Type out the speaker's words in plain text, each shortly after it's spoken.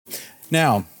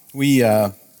Now, we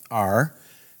are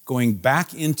going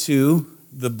back into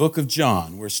the book of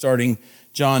John. We're starting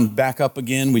John back up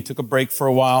again. We took a break for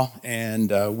a while,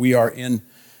 and we are in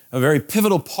a very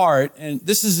pivotal part. And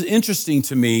this is interesting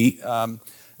to me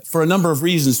for a number of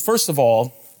reasons. First of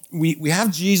all, we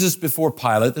have Jesus before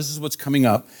Pilate. This is what's coming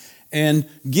up. And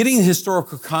getting the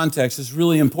historical context is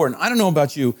really important. I don't know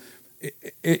about you.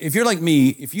 If you're like me,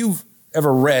 if you've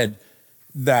ever read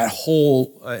that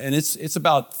whole, and it's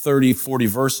about 30, 40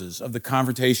 verses of the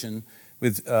confrontation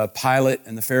with Pilate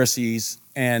and the Pharisees,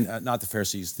 and not the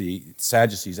Pharisees, the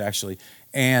Sadducees actually,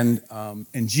 and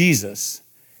Jesus.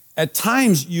 At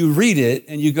times you read it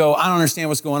and you go, I don't understand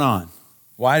what's going on.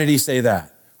 Why did he say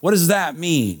that? What does that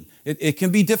mean? It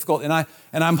can be difficult, and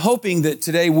I'm hoping that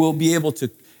today we'll be able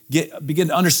to begin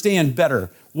to understand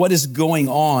better what is going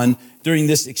on during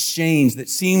this exchange that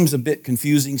seems a bit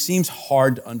confusing, seems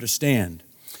hard to understand.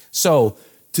 So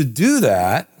to do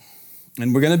that,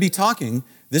 and we're going to be talking,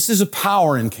 this is a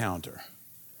power encounter.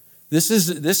 This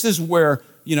is where,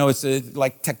 it's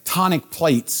like tectonic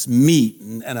plates meet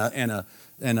and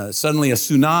suddenly a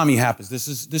tsunami happens. This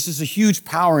is a huge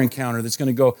power encounter that's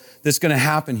going to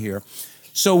happen here.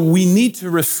 So we need to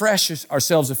refresh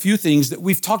ourselves a few things that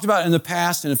we've talked about in the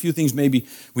past and a few things maybe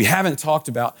we haven't talked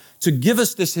about to give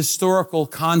us this historical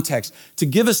context, to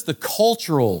give us the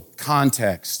cultural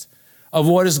context of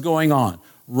what is going on.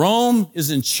 Rome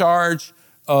is in charge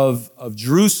of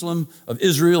Jerusalem, of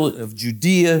Israel, of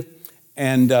Judea,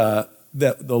 and the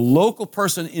local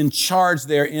person in charge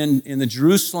there in the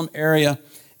Jerusalem area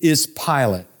is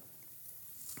Pilate.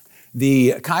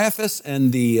 The Caiaphas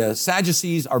and the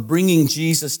Sadducees are bringing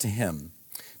Jesus to him.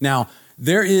 Now,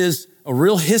 there is a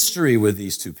real history with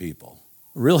these two people,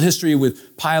 a real history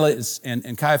with Pilate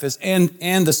and Caiaphas and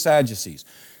the Sadducees.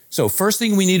 So first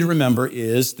thing we need to remember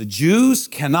is the Jews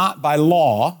cannot, by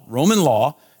law, Roman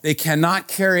law, they cannot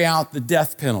carry out the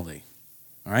death penalty,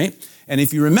 all right? And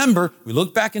if you remember, we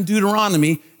look back in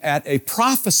Deuteronomy at a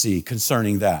prophecy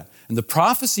concerning that. And the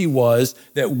prophecy was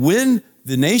that when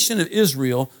the nation of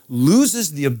Israel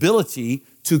loses the ability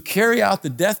to carry out the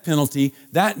death penalty,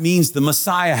 that means the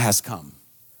Messiah has come.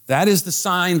 That is the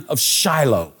sign of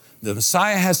Shiloh. The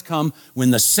Messiah has come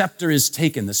when the scepter is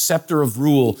taken, the scepter of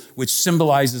rule, which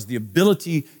symbolizes the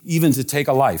ability even to take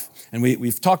a life. And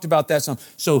we've talked about that some.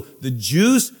 So the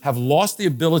Jews have lost the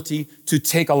ability to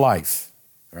take a life,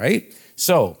 right?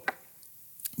 So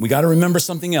we got to remember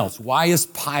something else. Why is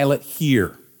Pilate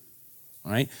here?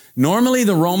 All right. Normally,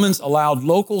 the Romans allowed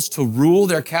locals to rule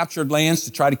their captured lands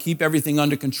to try to keep everything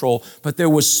under control, but there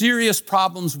was serious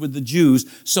problems with the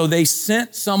Jews, so they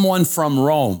sent someone from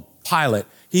Rome, Pilate.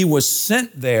 He was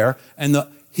sent there, and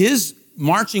his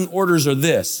marching orders are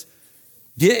this: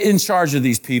 get in charge of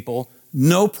these people,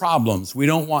 no problems. We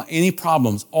don't want any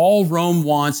problems. All Rome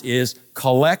wants is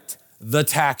collect the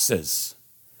taxes.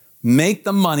 Make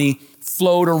the money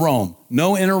flow to Rome.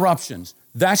 No interruptions.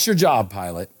 That's your job,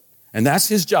 Pilate. And that's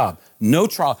his job. No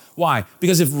trial. Why?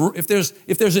 Because if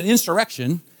there's an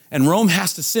insurrection and Rome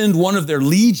has to send one of their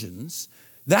legions,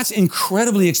 that's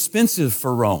incredibly expensive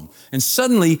for Rome. And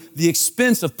suddenly the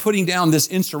expense of putting down this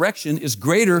insurrection is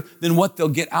greater than what they'll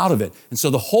get out of it. And so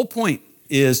the whole point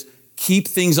is keep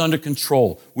things under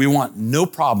control. We want no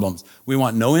problems. We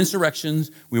want no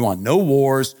insurrections. We want no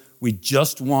wars. We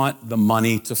just want the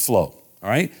money to flow. All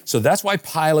right? So that's why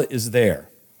Pilate is there.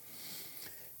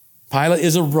 Pilate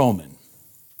is a Roman.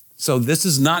 So this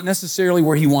is not necessarily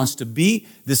where he wants to be.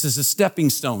 This is a stepping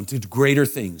stone to greater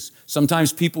things.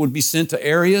 Sometimes people would be sent to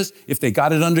areas. If they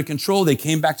got it under control, they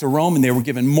came back to Rome and they were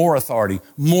given more authority,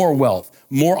 more wealth,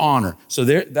 more honor. So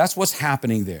that's what's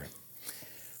happening there.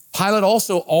 Pilate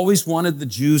also always wanted the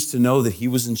Jews to know that he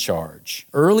was in charge.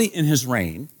 Early in his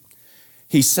reign,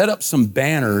 he set up some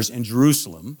banners in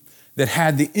Jerusalem that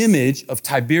had the image of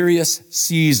Tiberius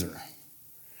Caesar.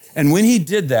 And when he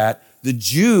did that, the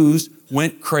Jews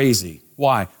went crazy.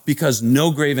 Why? Because no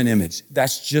graven image.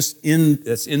 That's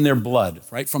in their blood,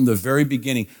 right? From the very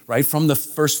beginning, right? From the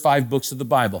first 5 books of the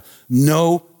Bible.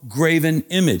 No graven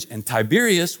image. And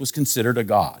Tiberius was considered a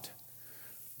god.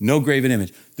 No graven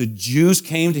image. The Jews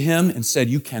came to him and said,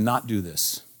 you cannot do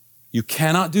this. You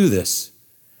cannot do this.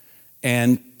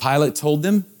 And Pilate told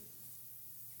them,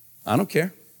 I don't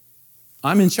care.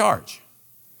 I'm in charge.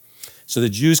 So the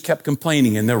Jews kept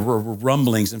complaining and there were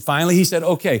rumblings. And finally he said,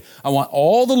 okay, I want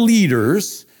all the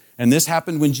leaders, and this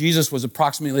happened when Jesus was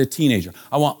approximately a teenager.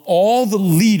 I want all the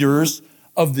leaders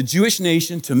of the Jewish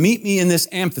nation to meet me in this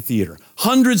amphitheater,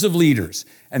 hundreds of leaders,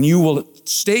 and you will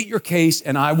state your case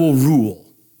and I will rule.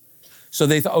 So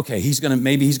they thought, okay,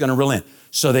 maybe he's gonna relent.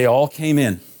 So they all came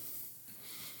in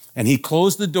and he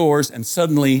closed the doors and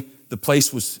suddenly the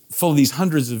place was full of these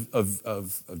hundreds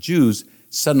of Jews,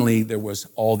 suddenly there was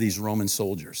all these Roman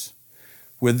soldiers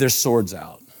with their swords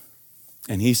out.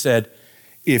 And he said,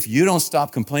 if you don't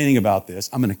stop complaining about this,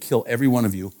 I'm going to kill every one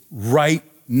of you right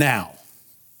now.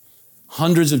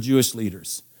 Hundreds of Jewish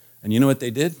leaders. And you know what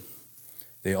they did?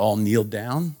 They all kneeled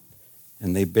down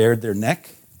and they bared their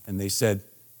neck and they said,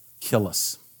 kill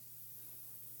us.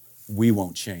 We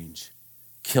won't change.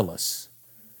 Kill us.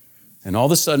 And all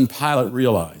of a sudden, Pilate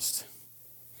realized,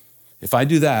 if I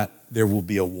do that, there will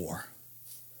be a war.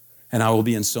 And I will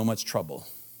be in so much trouble.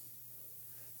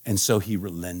 And so he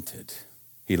relented.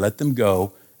 He let them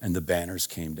go, and the banners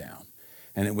came down.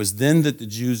 And it was then that the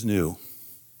Jews knew,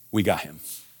 we got him.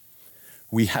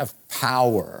 We have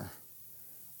power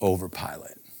over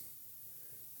Pilate.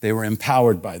 They were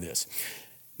empowered by this.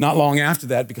 Not long after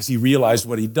that, because he realized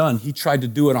what he'd done, he tried to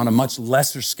do it on a much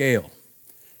lesser scale.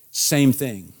 Same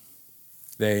thing.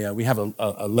 We have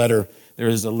a letter. There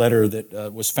is a letter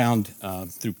that was found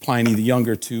through Pliny the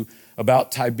Younger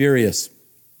about Tiberius.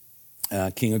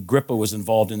 King Agrippa was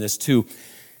involved in this too.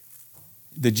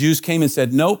 The Jews came and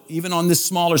said, nope, even on this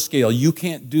smaller scale, you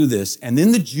can't do this. And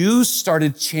then the Jews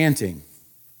started chanting.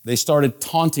 They started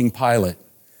taunting Pilate.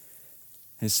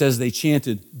 It says they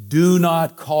chanted, do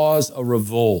not cause a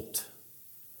revolt.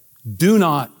 Do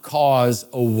not cause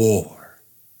a war.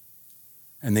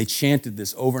 And they chanted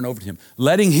this over and over to him,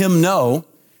 letting him know,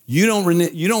 you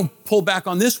don't pull back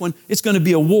on this one, it's going to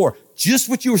be a war. Just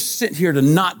what you were sitting here to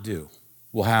not do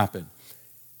will happen.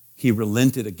 He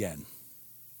relented again.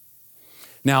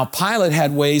 Now, Pilate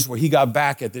had ways where he got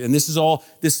back at it, and this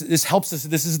helps us.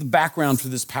 This is the background for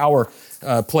this power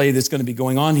play that's going to be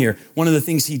going on here. One of the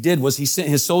things he did was he sent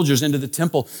his soldiers into the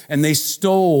temple, and they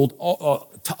stole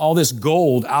all this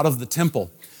gold out of the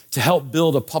temple to help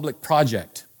build a public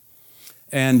project.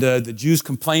 And the Jews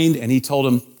complained, and he told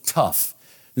them, tough.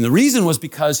 And the reason was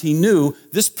because he knew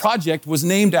this project was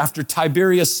named after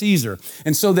Tiberius Caesar.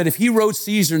 And so that if he wrote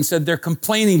Caesar and said, they're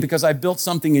complaining because I built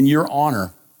something in your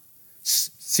honor,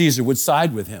 Caesar would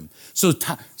side with him. So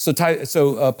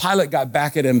Pilate got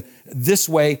back at him this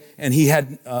way, and he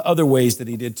had other ways that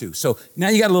he did too. So now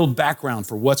you got a little background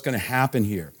for what's going to happen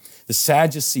here. The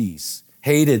Sadducees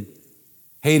hated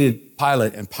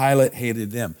Pilate, and Pilate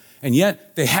hated them. And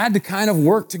yet they had to kind of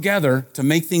work together to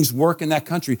make things work in that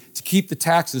country to keep the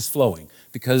taxes flowing,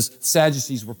 because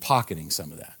Sadducees were pocketing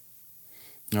some of that.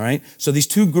 All right? So these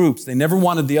two groups, they never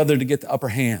wanted the other to get the upper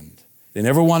hand. They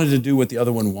never wanted to do what the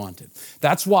other one wanted.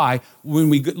 That's why when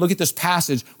we look at this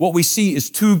passage, what we see is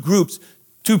two groups,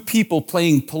 two people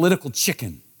playing political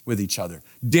chicken with each other,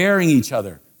 daring each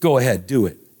other, go ahead, do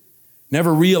it.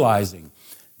 Never realizing,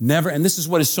 and this is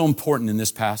what is so important in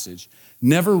this passage,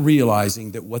 never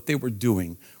realizing that what they were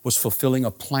doing was fulfilling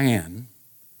a plan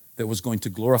that was going to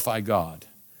glorify God,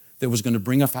 that was going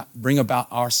to bring about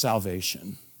our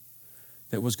salvation,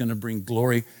 that was going to bring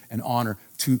glory and honor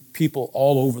to people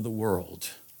all over the world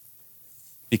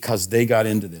because they got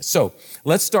into this. So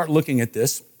let's start looking at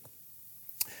this.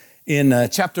 In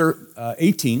chapter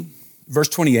 18, verse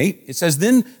 28, it says,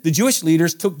 then the Jewish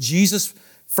leaders took Jesus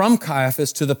from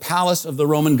Caiaphas to the palace of the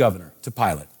Roman governor, to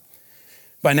Pilate.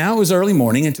 By now it was early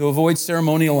morning, and to avoid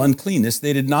ceremonial uncleanness,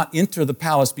 they did not enter the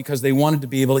palace because they wanted to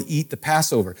be able to eat the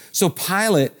Passover. So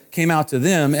Pilate came out to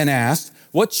them and asked,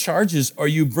 what charges are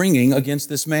you bringing against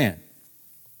this man?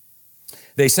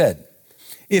 They said,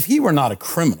 if he were not a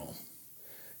criminal,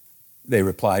 they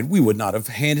replied, we would not have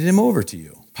handed him over to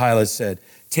you. Pilate said,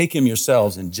 take him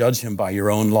yourselves and judge him by your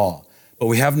own law. But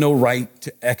we have no right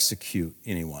to execute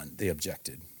anyone, they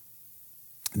objected.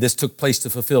 This took place to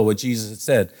fulfill what Jesus had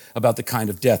said about the kind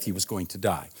of death he was going to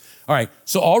die. All right,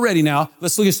 so already now,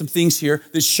 let's look at some things here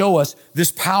that show us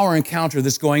this power encounter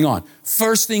that's going on.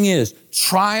 First thing is,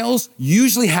 trials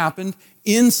usually happened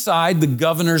inside the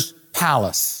governor's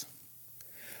palace.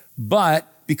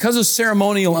 But because of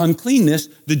ceremonial uncleanness,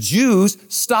 the Jews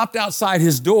stopped outside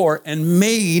his door and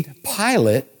made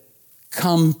Pilate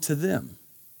come to them.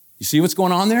 You see what's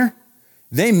going on there?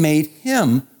 They made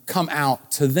him come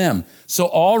out to them. So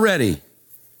already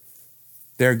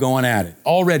they're going at it.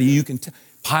 Already you can tell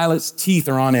Pilate's teeth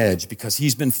are on edge because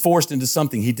he's been forced into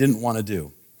something he didn't want to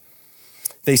do.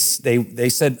 They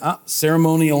said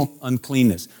ceremonial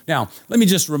uncleanness. Now, let me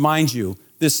just remind you,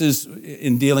 this is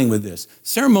in dealing with this.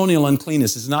 Ceremonial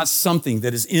uncleanness is not something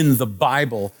that is in the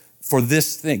Bible for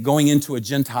this thing, going into a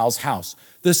Gentile's house.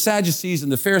 The Sadducees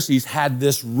and the Pharisees had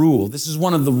this rule. This is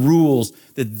one of the rules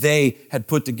that they had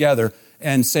put together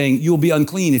and saying, you'll be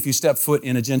unclean if you step foot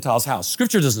in a Gentile's house.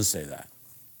 Scripture doesn't say that.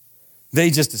 They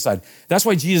just decided. That's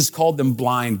why Jesus called them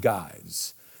blind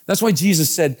guides. That's why Jesus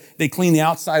said they clean the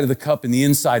outside of the cup and the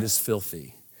inside is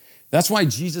filthy. That's why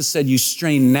Jesus said you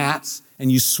strain gnats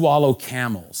and you swallow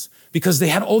camels, because they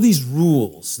had all these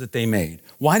rules that they made.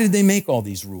 Why did they make all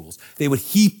these rules? They would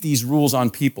heap these rules on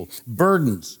people,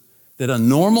 burdens that a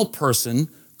normal person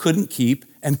couldn't keep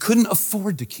and couldn't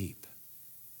afford to keep.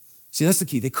 See, that's the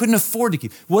key. They couldn't afford to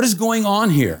keep. What is going on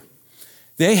here?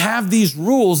 They have these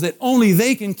rules that only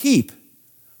they can keep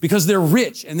because they're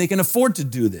rich and they can afford to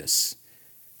do this.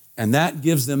 And that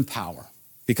gives them power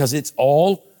because it's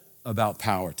all about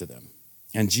power to them.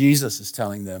 And Jesus is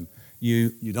telling them,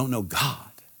 you don't know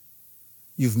God.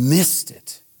 You've missed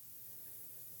it.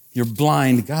 You're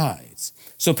blind guides.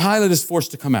 So Pilate is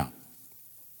forced to come out.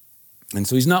 And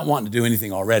so he's not wanting to do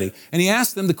anything already. And he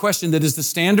asked them the question that is the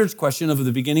standard question of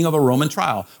the beginning of a Roman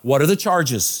trial. What are the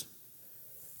charges?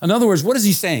 In other words, what is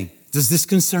he saying? Does this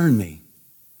concern me?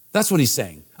 That's what he's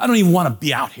saying. I don't even want to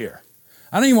be out here.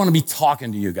 I don't even want to be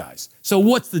talking to you guys. So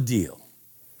what's the deal?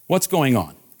 What's going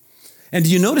on? And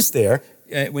do you notice there,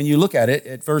 when you look at it,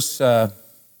 at verse 30,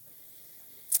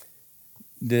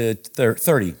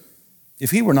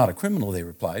 if he were not a criminal, they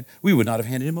replied, we would not have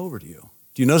handed him over to you.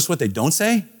 Do you notice what they don't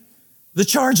say? The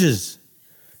charges.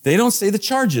 They don't say the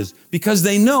charges because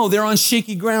they know they're on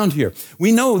shaky ground here.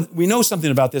 We know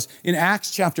something about this. In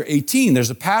Acts chapter 18, there's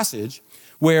a passage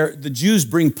where the Jews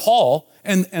bring Paul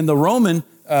and the Roman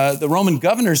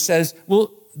governor says,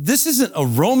 well, this isn't a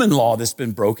Roman law that's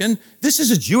been broken. This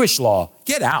is a Jewish law.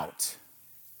 Get out.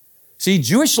 See,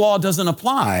 Jewish law doesn't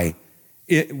apply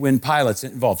when Pilate's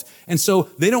involved. And so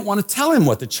they don't want to tell him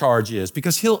what the charge is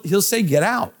because he'll say, get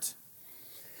out.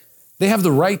 They have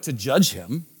the right to judge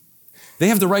him. They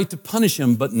have the right to punish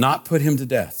him, but not put him to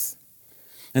death.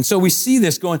 And so we see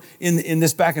this going in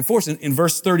this back and forth. In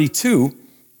verse 32,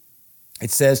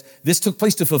 it says, this took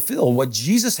place to fulfill what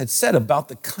Jesus had said about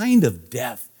the kind of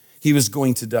death he was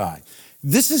going to die.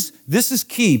 This is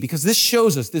key because this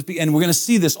shows us this, and we're going to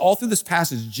see this all through this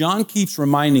passage. John keeps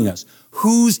reminding us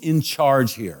who's in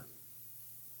charge here.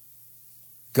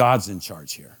 God's in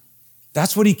charge here.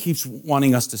 That's what he keeps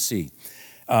wanting us to see.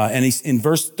 And he's in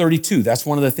verse 32, that's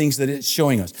one of the things that it's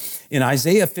showing us. In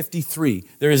Isaiah 53,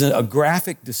 there is a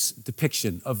graphic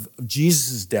depiction of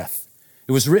Jesus' death.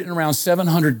 It was written around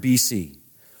 700 BC,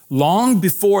 long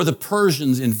before the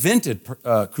Persians invented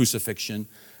crucifixion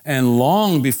and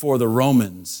long before the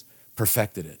Romans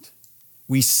perfected it.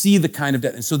 We see the kind of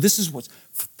death. And so this is what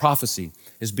prophecy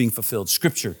is being fulfilled.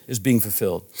 Scripture is being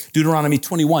fulfilled. Deuteronomy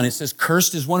 21, it says,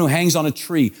 cursed is one who hangs on a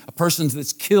tree, a person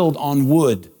that's killed on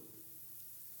wood.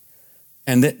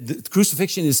 And the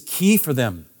crucifixion is key for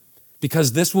them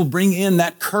because this will bring in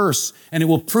that curse and it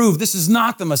will prove this is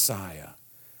not the Messiah.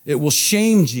 It will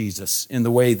shame Jesus in the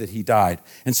way that he died.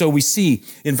 And so we see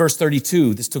in verse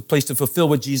 32, this took place to fulfill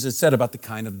what Jesus said about the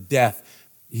kind of death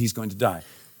he's going to die.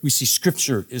 We see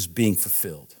Scripture is being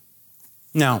fulfilled.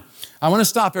 Now, I want to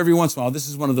stop every once in a while. This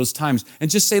is one of those times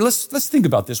and just say, let's think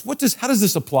about this. How does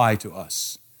this apply to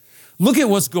us? Look at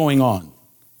what's going on.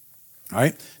 All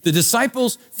right? The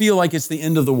disciples feel like it's the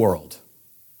end of the world.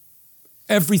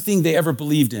 Everything they ever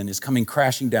believed in is coming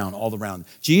crashing down all around.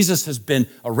 Jesus has been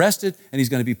arrested and he's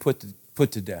going to be put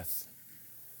to death.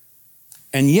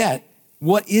 And yet,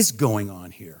 what is going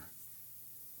on here?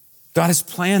 God has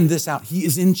planned this out. He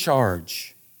is in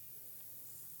charge.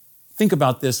 Think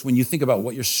about this when you think about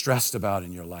what you're stressed about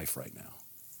in your life right now.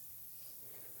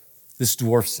 This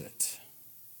dwarfs it.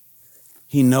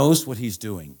 He knows what he's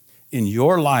doing in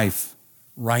your life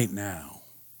right now.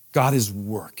 God is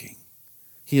working.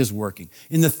 He is working.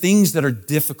 In the things that are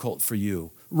difficult for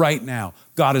you right now,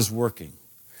 God is working.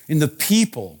 In the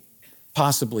people,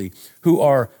 possibly, who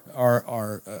are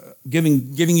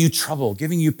giving you trouble,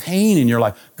 giving you pain in your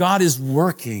life, God is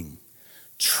working.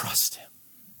 Trust him.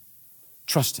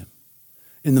 Trust him.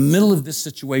 In the middle of this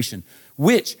situation,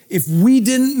 which, if we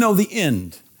didn't know the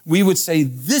end, we would say,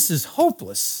 this is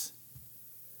hopeless.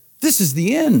 This is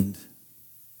the end.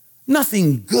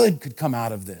 Nothing good could come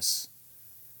out of this.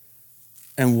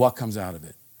 And what comes out of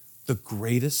it? The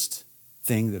greatest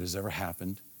thing that has ever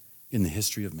happened in the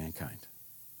history of mankind.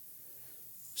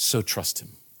 So trust him.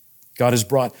 God has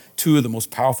brought two of the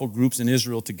most powerful groups in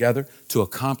Israel together to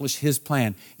accomplish his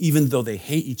plan, even though they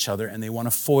hate each other and they want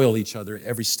to foil each other at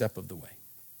every step of the way.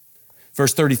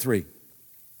 Verse 33.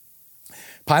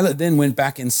 Pilate then went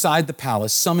back inside the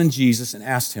palace, summoned Jesus, and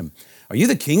asked him, are you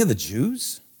the king of the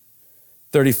Jews?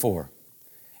 34.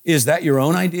 Is that your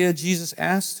own idea, Jesus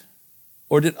asked?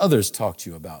 Or did others talk to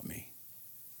you about me?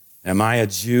 Am I a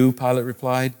Jew? Pilate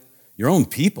replied. Your own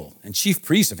people and chief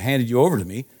priests have handed you over to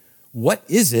me. What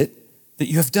is it that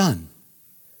you have done?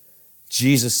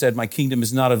 Jesus said, my kingdom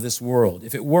is not of this world.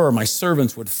 If it were, my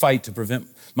servants would fight to prevent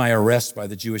my arrest by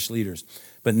the Jewish leaders.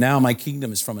 but now my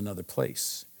kingdom is from another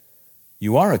place.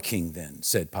 You are a king then,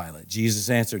 said Pilate. Jesus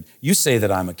answered, you say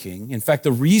that I'm a king. In fact,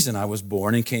 the reason I was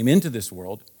born and came into this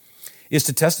world is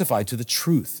to testify to the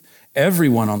truth.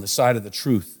 Everyone on the side of the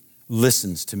truth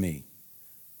listens to me.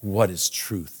 What is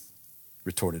truth?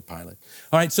 Retorted Pilate.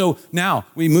 All right, so now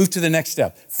we move to the next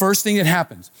step. First thing that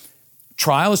happens,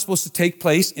 trial is supposed to take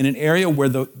place in an area where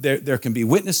there can be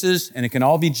witnesses and it can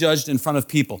all be judged in front of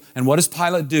people. And what does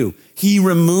Pilate do? He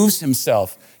removes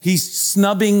himself. He's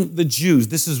snubbing the Jews.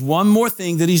 This is one more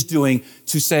thing that he's doing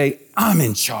to say, I'm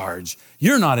in charge.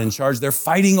 You're not in charge. They're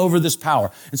fighting over this power.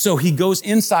 And so he goes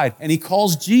inside and he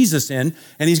calls Jesus in,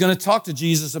 and he's going to talk to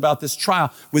Jesus about this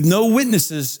trial with no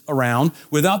witnesses around,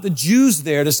 without the Jews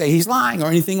there to say he's lying or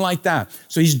anything like that.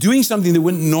 So he's doing something that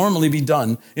wouldn't normally be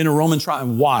done in a Roman trial.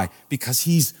 And why? Because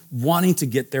he's wanting to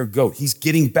get their goat. He's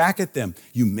getting back at them.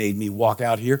 You made me walk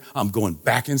out here. I'm going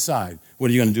back inside. What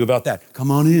are you going to do about that?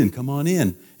 Come on in. Come on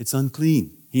in. It's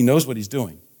unclean. He knows what he's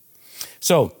doing.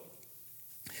 So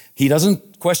he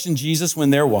doesn't question Jesus when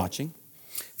they're watching.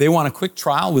 They want a quick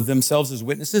trial with themselves as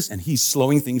witnesses, and he's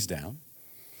slowing things down.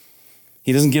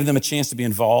 He doesn't give them a chance to be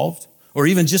involved or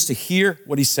even just to hear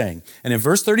what he's saying. And in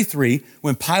verse 33,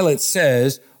 when Pilate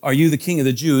says, are you the king of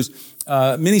the Jews?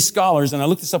 Many scholars, and I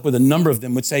looked this up with a number of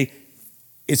them, would say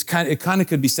it kind of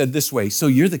could be said this way. So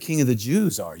you're the king of the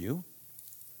Jews, are you?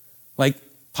 Like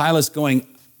Pilate's going,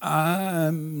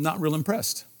 I'm not real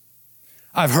impressed.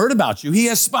 I've heard about you. He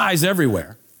has spies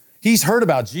everywhere. He's heard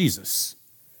about Jesus.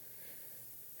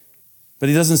 But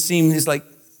he doesn't seem, he's like,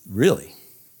 really?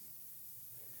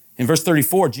 In verse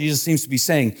 34, Jesus seems to be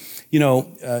saying,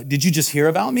 did you just hear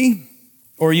about me?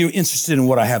 Or are you interested in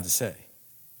what I have to say?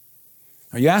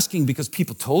 Are you asking because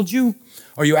people told you?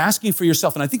 Or are you asking for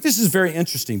yourself? And I think this is very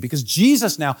interesting because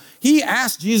Jesus now, he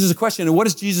asked Jesus a question, and what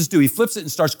does Jesus do? He flips it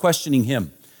and starts questioning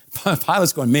him.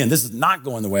 Pilate's going, man, this is not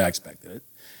going the way I expected it.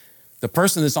 The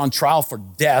person that's on trial for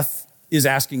death is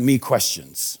asking me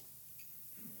questions.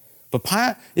 But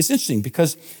Pilate, it's interesting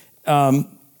because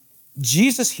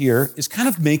Jesus here is kind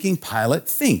of making Pilate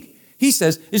think. He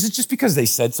says, is it just because they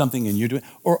said something and you're doing it?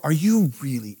 Or are you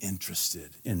really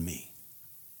interested in me?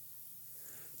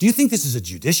 Do you think this is a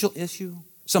judicial issue?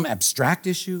 Some abstract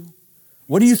issue?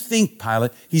 What do you think,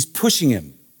 Pilate? He's pushing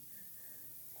him.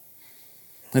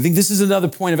 I think this is another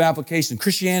point of application.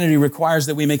 Christianity requires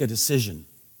that we make a decision.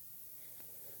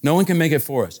 No one can make it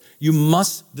for us. You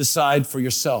must decide for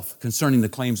yourself concerning the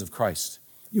claims of Christ.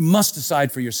 You must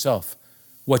decide for yourself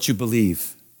what you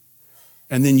believe.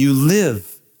 And then you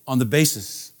live on the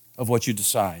basis of what you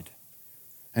decide.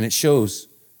 And it shows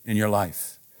in your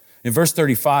life. In verse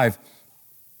 35,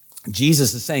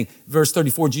 Jesus is saying, verse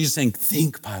 34, Jesus is saying,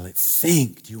 think, Pilate,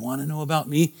 think. Do you want to know about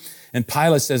me? And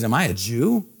Pilate says, am I a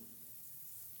Jew?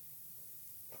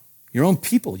 Your own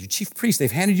people, your chief priests, they've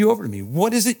handed you over to me.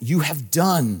 What is it you have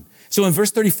done? So in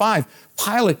verse 35,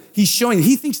 Pilate, he's showing,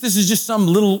 he thinks this is just some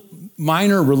little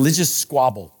minor religious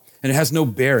squabble and it has no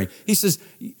bearing. He says,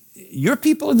 your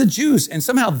people are the Jews and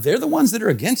somehow they're the ones that are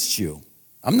against you.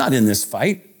 I'm not in this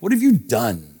fight. What have you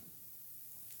done?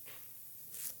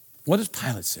 What is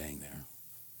Pilate saying there?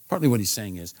 Partly what he's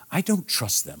saying is, I don't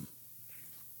trust them.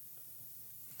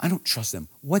 I don't trust them.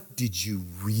 What did you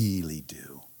really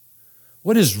do?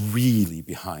 What is really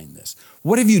behind this?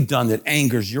 What have you done that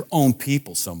angers your own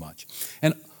people so much?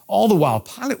 And all the while,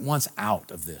 Pilate wants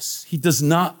out of this.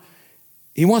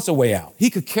 He wants a way out. He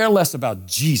could care less about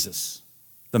Jesus,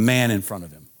 the man in front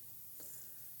of him.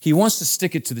 He wants to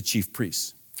stick it to the chief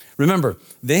priests. Remember,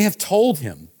 they have told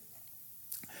him,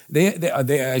 they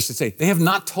have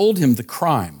not told him the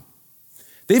crime.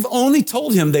 They've only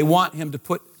told him they want him to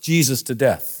put Jesus to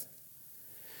death.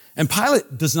 And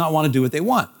Pilate does not want to do what they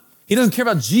want. He doesn't care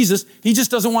about Jesus. He just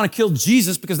doesn't want to kill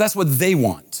Jesus because that's what they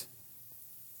want.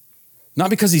 Not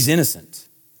because he's innocent.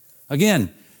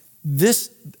 Again,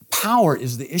 this power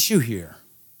is the issue here.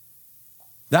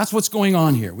 That's what's going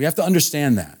on here. We have to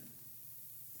understand that.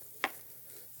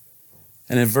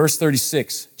 And in verse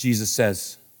 36, Jesus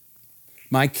says,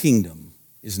 my kingdom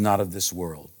is not of this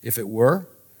world. If it were,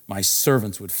 my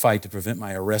servants would fight to prevent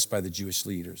my arrest by the Jewish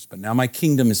leaders. But now my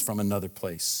kingdom is from another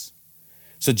place.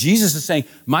 So Jesus is saying,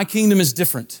 my kingdom is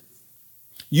different.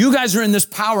 You guys are in this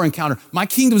power encounter. My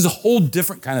kingdom is a whole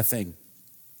different kind of thing.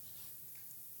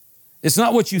 It's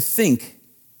not what you think.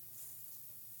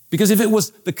 Because if it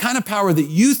was the kind of power that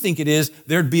you think it is,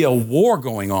 there'd be a war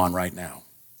going on right now.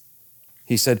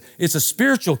 He said, it's a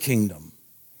spiritual kingdom.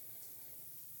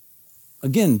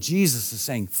 Again, Jesus is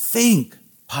saying, think,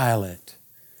 Pilate.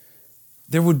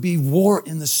 There would be war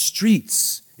in the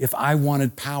streets if I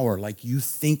wanted power like you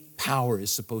think power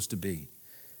is supposed to be.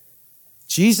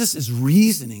 Jesus is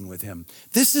reasoning with him.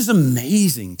 This is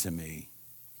amazing to me.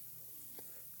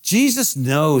 Jesus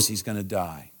knows he's going to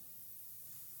die.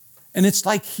 And it's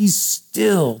like he's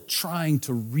still trying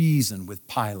to reason with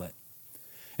Pilate.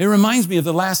 It reminds me of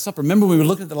the Last Supper. Remember we were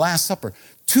looking at the Last Supper.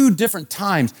 2 different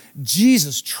times,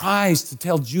 Jesus tries to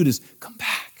tell Judas, come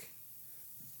back.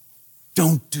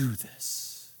 Don't do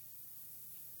this.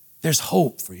 There's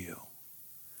hope for you.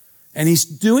 And he's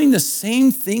doing the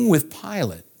same thing with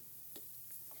Pilate.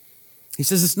 He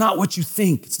says, it's not what you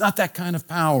think. It's not that kind of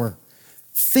power.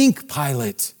 Think,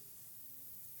 Pilate.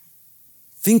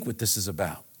 Think what this is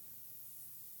about.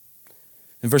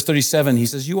 In verse 37, he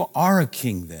says, you are a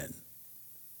king then.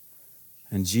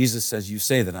 And Jesus says, you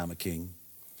say that I'm a king.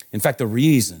 In fact, the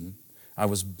reason I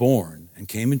was born and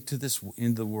came into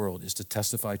the world is to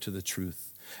testify to the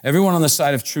truth. Everyone on the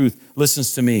side of truth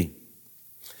listens to me.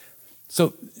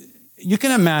 So you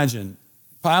can imagine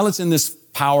Pilate's in this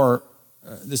power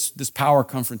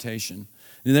confrontation.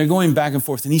 And they're going back and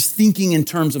forth, and he's thinking in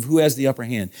terms of who has the upper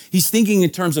hand. He's thinking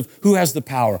in terms of who has the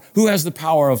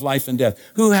power of life and death,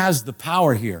 who has the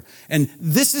power here. And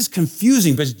this is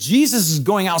confusing, but Jesus is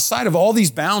going outside of all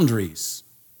these boundaries.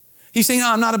 He's saying,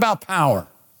 no, I'm not about power,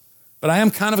 but I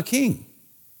am kind of a king.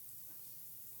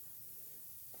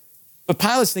 But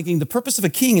Pilate's thinking the purpose of a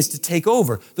king is to take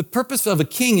over. The purpose of a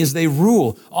king is they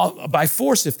rule by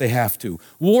force if they have to.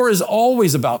 War is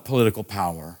always about political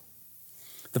power.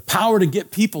 The power to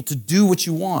get people to do what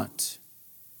you want.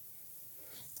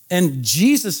 And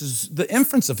the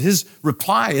inference of his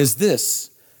reply is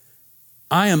this: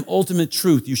 I am ultimate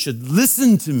truth. You should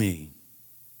listen to me.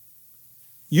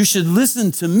 You should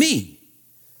listen to me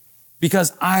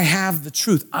because I have the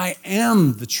truth. I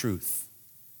am the truth.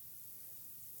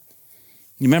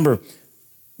 You remember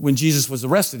when Jesus was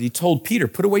arrested, he told Peter,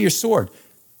 put away your sword.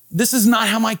 This is not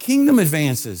how my kingdom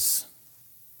advances.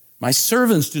 My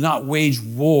servants do not wage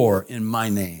war in my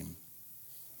name.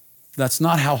 That's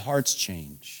not how hearts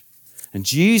change. And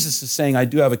Jesus is saying, I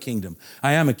do have a kingdom.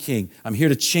 I am a king. I'm here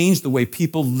to change the way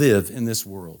people live in this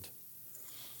world.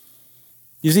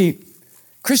 You see,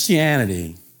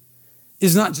 Christianity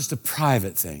is not just a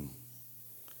private thing.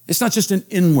 It's not just an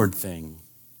inward thing.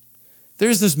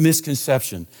 There's this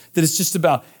misconception that it's just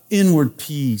about inward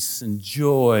peace and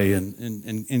joy and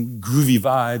groovy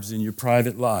vibes in your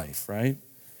private life, right?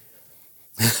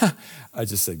 I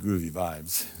just said groovy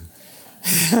vibes.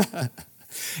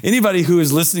 Anybody who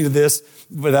is listening to this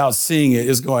without seeing it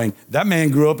is going, that man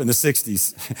grew up in the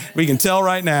 60s. We can tell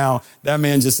right now that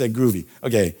man just said groovy.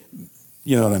 Okay,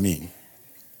 you know what I mean.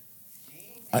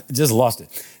 I just lost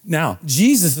it. Now,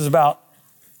 Jesus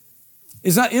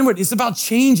it's not inward, it's about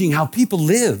changing how people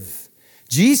live.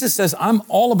 Jesus says, I'm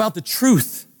all about the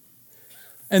truth.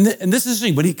 And this is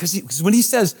interesting, because when he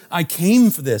says, I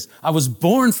came for this, I was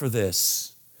born for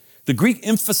this, the Greek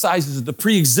emphasizes the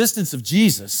preexistence of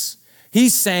Jesus.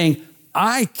 He's saying,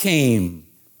 I came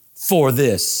for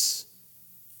this.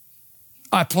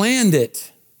 I planned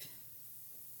it.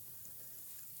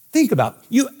 Think about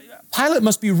it. Pilate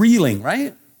must be reeling,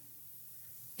 right?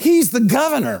 He's the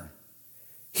governor.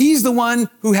 He's the one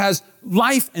who has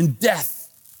life and death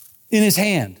in his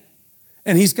hand.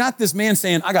 And he's got this man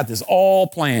saying, I got this all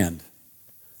planned.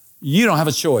 You don't have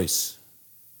a choice.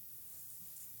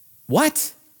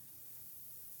 What?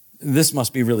 This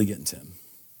must be really getting to him.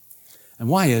 And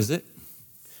why is it?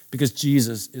 Because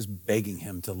Jesus is begging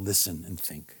him to listen and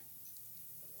think.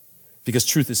 Because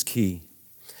truth is key.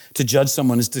 To judge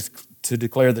someone is to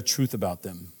declare the truth about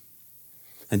them.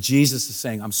 And Jesus is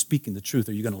saying, I'm speaking the truth.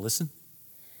 Are you going to listen?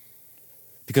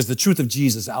 Because the truth of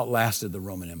Jesus outlasted the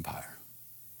Roman Empire.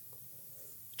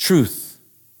 Truth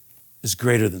is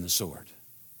greater than the sword.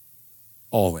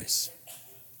 Always.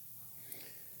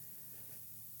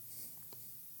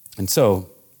 And so,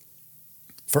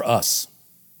 for us,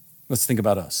 let's think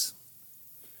about us.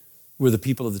 We're the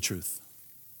people of the truth.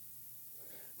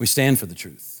 We stand for the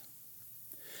truth.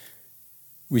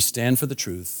 We stand for the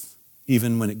truth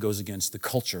even when it goes against the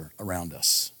culture around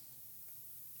us.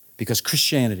 Because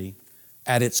Christianity,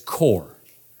 at its core,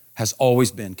 has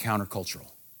always been countercultural.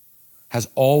 Has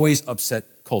always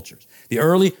upset cultures. The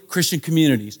early Christian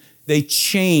communities, they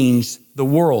changed the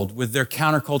world with their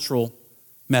countercultural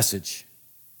message.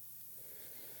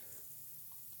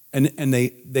 And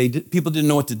people didn't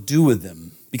know what to do with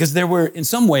them because there were, in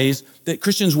some ways, that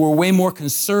Christians were way more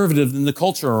conservative than the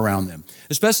culture around them,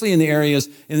 especially in the areas,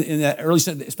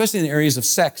 especially in the areas of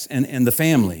sex and the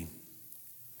family.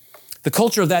 The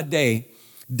culture of that day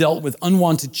dealt with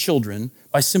unwanted children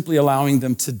by simply allowing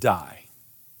them to die.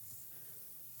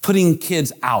 Putting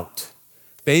kids out.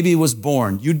 Baby was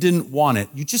born. You didn't want it.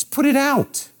 You just put it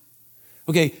out.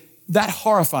 Okay, that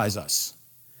horrifies us.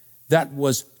 That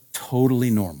was totally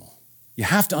normal. You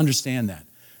have to understand that.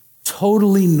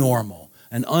 Totally normal,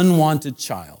 an unwanted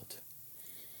child.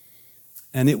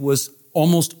 And it was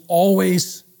almost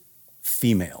always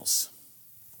females,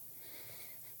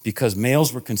 because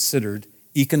males were considered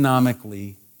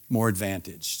economically more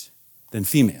advantaged than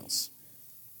females.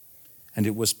 And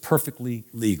it was perfectly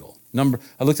legal.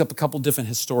 I looked up a couple different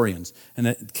historians, and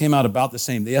it came out about the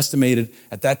same. They estimated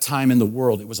at that time in the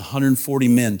world, it was 140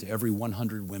 men to every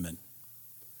 100 women.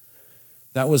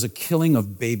 That was a killing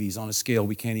of babies on a scale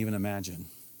we can't even imagine.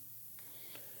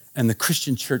 And the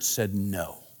Christian church said,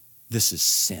 no, this is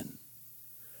sin.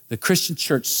 The Christian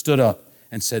church stood up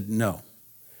and said, no.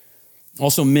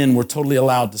 Also, men were totally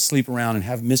allowed to sleep around and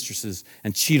have mistresses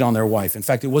and cheat on their wife. In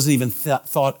fact, it wasn't even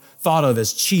thought of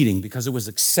as cheating, because it was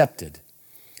accepted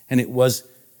and it was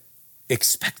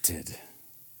expected.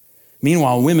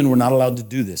 Meanwhile, women were not allowed to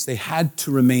do this. They had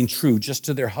to remain true just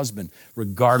to their husband,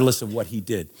 regardless of what he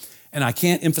did. And I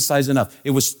can't emphasize enough,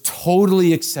 it was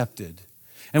totally accepted.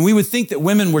 And we would think that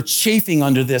women were chafing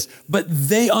under this, but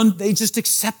they just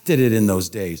accepted it in those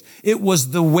days. It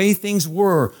was the way things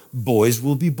were. Boys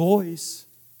will be boys.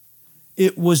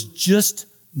 It was just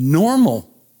normal.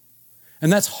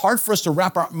 And that's hard for us to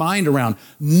wrap our mind around.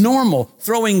 Normal,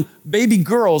 throwing baby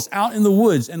girls out in the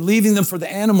woods and leaving them for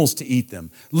the animals to eat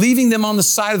them, leaving them on the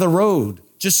side of the road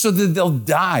just so that they'll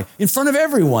die in front of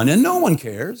everyone, and no one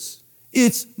cares.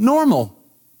 It's normal.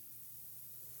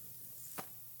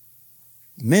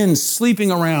 Men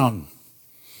sleeping around,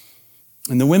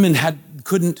 and the women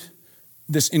couldn't,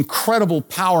 this incredible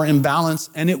power imbalance,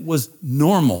 and it was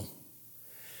normal.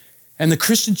 And the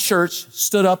Christian church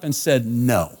stood up and said,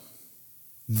 no,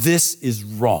 this is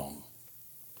wrong.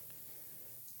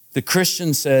 The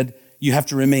Christian said, you have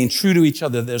to remain true to each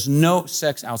other. There's no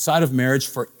sex outside of marriage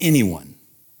for anyone.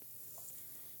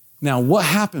 Now, what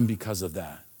happened because of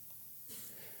that?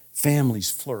 Families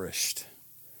flourished.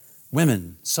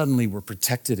 Women suddenly were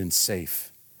protected and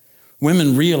safe.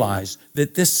 Women realized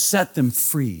that this set them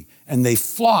free, and they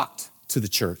flocked to the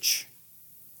church.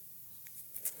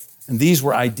 And these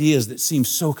were ideas that seemed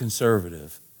so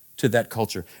conservative to that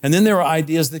culture. And then there were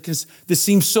ideas that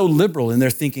seemed so liberal in their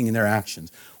thinking and their actions.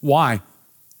 Why?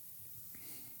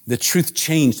 The truth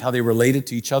changed how they related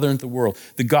to each other and the world.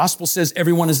 The gospel says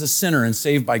everyone is a sinner and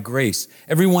saved by grace.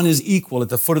 Everyone is equal at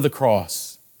the foot of the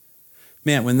cross.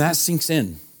 Man, when that sinks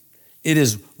in, it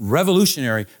is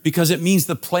revolutionary, because it means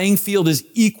the playing field is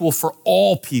equal for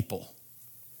all people.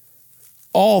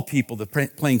 All people, the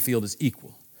playing field is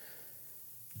equal.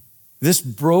 This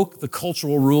broke the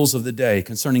cultural rules of the day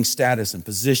concerning status and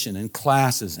position and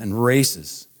classes and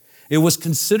races. It was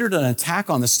considered an attack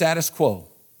on the status quo.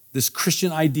 This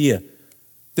Christian idea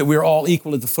that we're all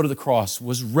equal at the foot of the cross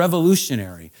was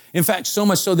revolutionary. In fact, so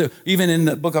much so that even in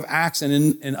the book of Acts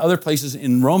and in other places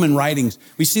in Roman writings,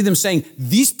 we see them saying,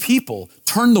 these people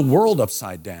turned the world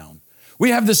upside down.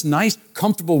 We have this nice,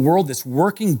 comfortable world that's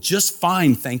working just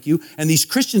fine, thank you. And these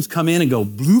Christians come in and go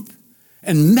bloop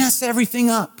and mess everything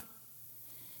up.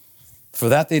 For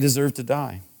that, they deserve to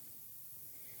die.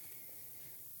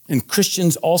 And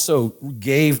Christians also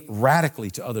gave radically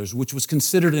to others, which was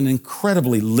considered an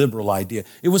incredibly liberal idea.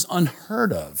 It was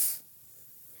unheard of.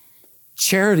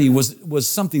 Charity was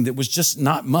something that was just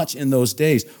not much in those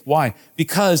days. Why?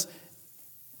 Because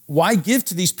why give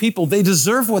to these people? They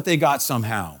deserve what they got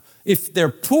somehow. If they're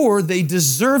poor, they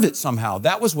deserve it somehow.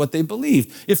 That was what they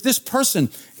believed. If this person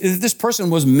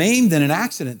was maimed in an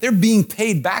accident, they're being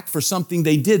paid back for something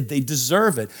they did. They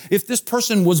deserve it. If this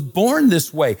person was born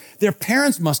this way, their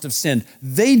parents must have sinned.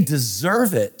 They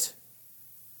deserve it.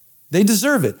 They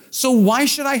deserve it. So why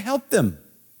should I help them?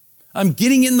 I'm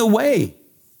getting in the way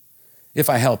if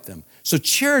I help them. So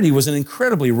charity was an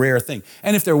incredibly rare thing.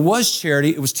 And if there was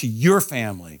charity, it was to your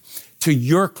family, to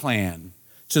your clan,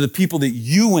 to the people that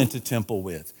you went to temple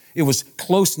with. It was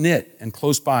close-knit and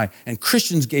close by, and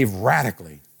Christians gave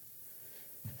radically.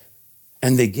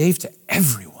 And they gave to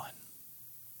everyone.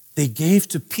 They gave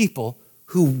to people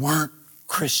who weren't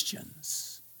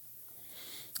Christians.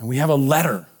 And we have a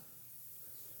letter.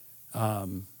 I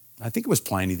think it was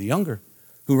Pliny the Younger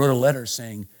who wrote a letter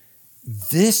saying,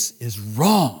 this is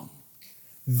wrong.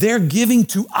 They're giving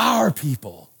to our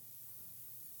people.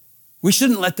 We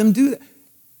shouldn't let them do that.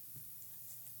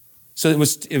 So it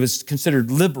was considered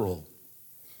liberal.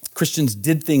 Christians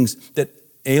did things that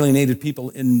alienated people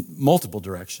in multiple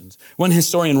directions. One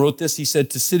historian wrote this. He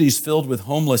said, to cities filled with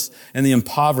homeless and the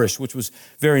impoverished, which was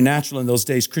very natural in those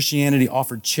days, Christianity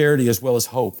offered charity as well as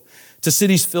hope. To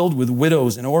cities filled with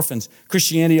widows and orphans,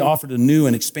 Christianity offered a new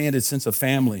and expanded sense of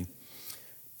family.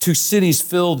 To cities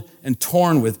filled and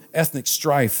torn with ethnic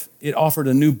strife, it offered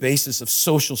a new basis of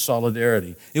social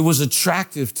solidarity. It was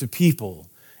attractive to people,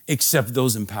 except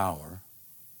those in power.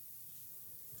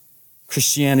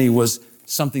 Christianity was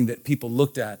something that people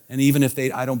looked at, and even if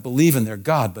I don't believe in their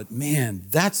God, but man,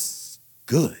 that's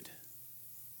good.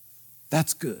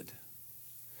 That's good.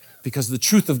 Because the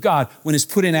truth of God, when it's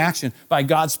put in action by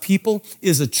God's people,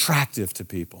 is attractive to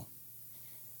people.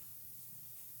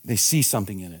 They see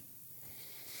something in it.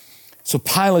 So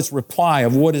Pilate's reply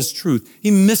of what is truth,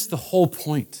 he missed the whole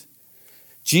point.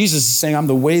 Jesus is saying, I'm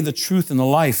the way, the truth, and the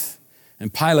life.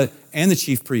 And Pilate and the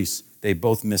chief priests, they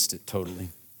both missed it totally.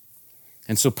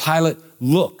 And so Pilate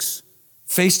looks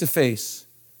face to face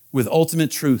with ultimate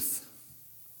truth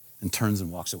and turns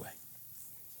and walks away.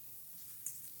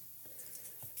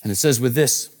 And it says with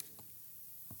this,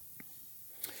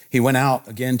 he went out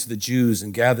again to the Jews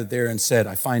and gathered there and said,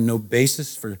 I find no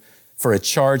basis for a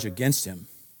charge against him.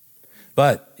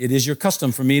 But it is your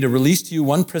custom for me to release to you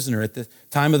one prisoner at the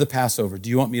time of the Passover. Do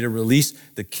you want me to release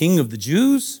the king of the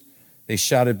Jews? They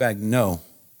shouted back, no,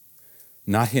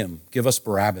 not him. Give us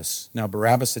Barabbas. Now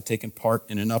Barabbas had taken part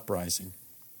in an uprising.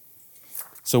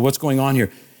 So what's going on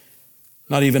here?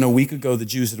 Not even a week ago, the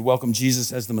Jews had welcomed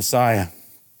Jesus as the Messiah.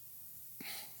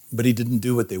 But he didn't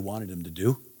do what they wanted him to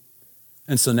do.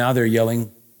 And so now they're yelling,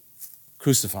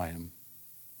 crucify him.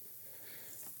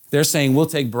 They're saying, we'll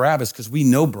take Barabbas because we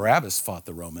know Barabbas fought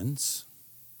the Romans.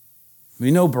 We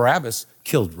know Barabbas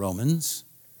killed Romans.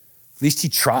 At least he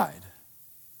tried.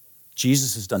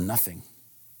 Jesus has done nothing.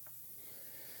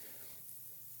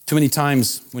 Too many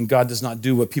times when God does not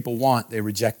do what people want, they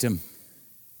reject him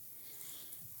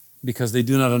because they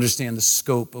do not understand the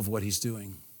scope of what he's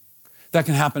doing. That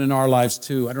can happen in our lives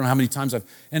too. I don't know how many times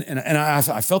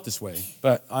I felt this way,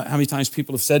 but how many times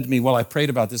people have said to me, well, I prayed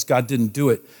about this, God didn't do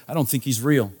it. I don't think he's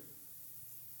real.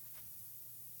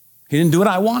 He didn't do what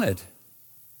I wanted.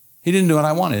 He didn't do what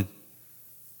I wanted.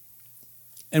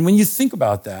 And when you think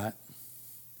about that,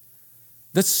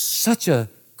 that's such a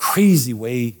crazy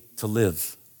way to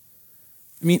live.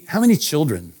 I mean, how many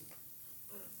children,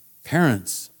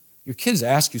 parents, your kids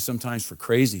ask you sometimes for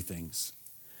crazy things.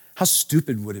 How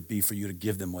stupid would it be for you to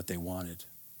give them what they wanted?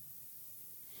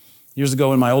 Years ago,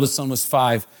 when my oldest son was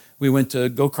 5, we went to a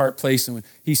go-kart place, and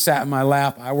he sat in my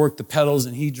lap. I worked the pedals,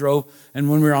 and he drove. And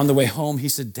when we were on the way home, he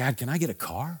said, Dad, can I get a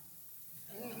car?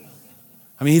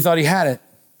 I mean, he thought he had it.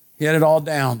 He had it all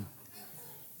down.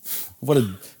 What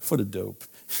a dope.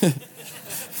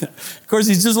 Of course,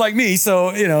 he's just like me,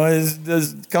 so,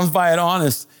 it comes by it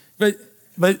honest. But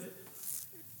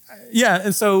yeah,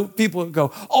 and so people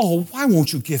go, oh, why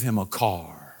won't you give him a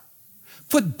car?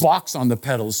 Put blocks on the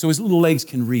pedals so his little legs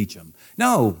can reach them.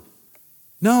 No.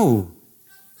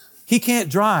 He can't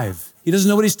drive. He doesn't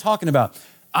know what he's talking about.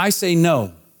 I say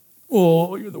no.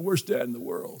 Oh, you're the worst dad in the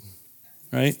world,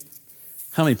 right?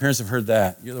 How many parents have heard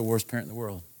that? You're the worst parent in the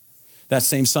world. That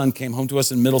same son came home to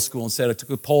us in middle school and said, I took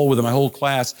a poll with my whole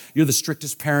class. You're the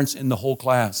strictest parents in the whole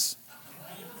class.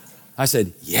 I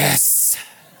said, yes.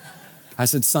 I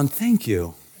said, son, thank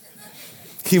you.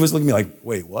 He was looking at me like,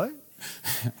 wait, what?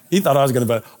 He thought I was going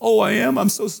to be, oh, I am? I'm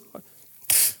so sorry.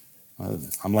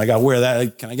 I'm like, I'll wear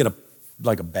that. Can I get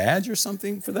a badge or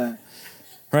something for that?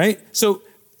 Right? So,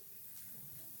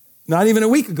 not even a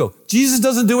week ago, Jesus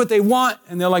doesn't do what they want.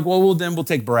 And they're like, well, then we'll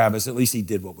take Barabbas. At least he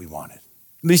did what we wanted.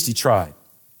 At least he tried.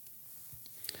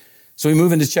 So we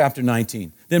move into chapter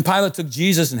 19. Then Pilate took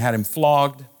Jesus and had him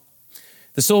flogged.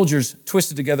 The soldiers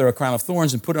twisted together a crown of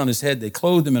thorns and put it on his head. They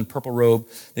clothed him in a purple robe.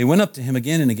 They went up to him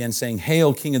again and again, saying,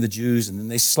 Hail, King of the Jews. And then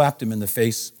they slapped him in the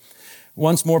face.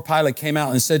 Once more, Pilate came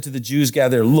out and said to the Jews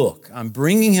gathered, look, I'm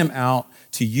bringing him out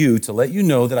to you to let you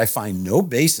know that I find no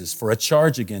basis for a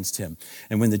charge against him.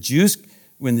 And when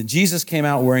Jesus came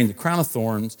out wearing the crown of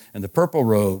thorns and the purple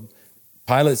robe,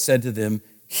 Pilate said to them,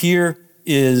 here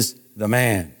is the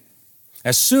man.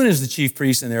 As soon as the chief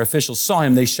priests and their officials saw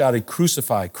him, they shouted,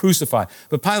 crucify, crucify.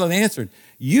 But Pilate answered,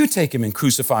 you take him and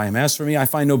crucify him. As for me, I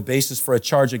find no basis for a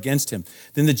charge against him.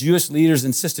 Then the Jewish leaders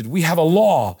insisted, we have a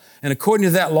law, and according to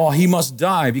that law, he must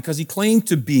die because he claimed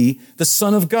to be the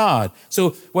Son of God.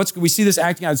 So we see this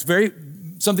acting out.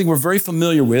 It's something we're very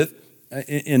familiar with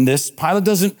in this. Pilate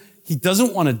doesn't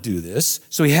want to do this,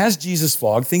 so he has Jesus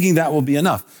flogged, thinking that will be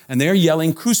enough. And they're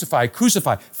yelling, crucify,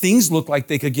 crucify. Things look like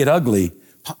they could get ugly.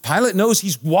 Pilate knows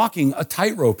he's walking a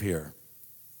tightrope here.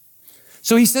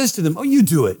 So he says to them, oh, you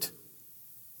do it.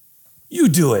 You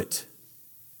do it.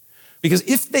 Because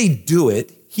if they do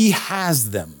it, he has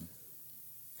them.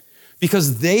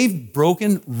 Because they've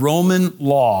broken Roman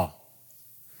law.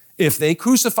 If they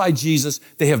crucify Jesus,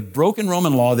 they have broken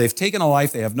Roman law. They've taken a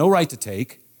life they have no right to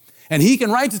take. And he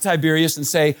can write to Tiberius and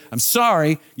say, I'm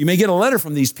sorry, you may get a letter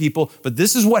from these people, but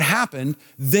this is what happened.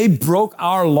 They broke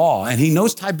our law. And he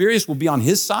knows Tiberius will be on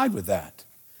his side with that.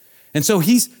 And so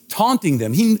he's taunting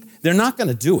them. They're not going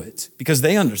to do it because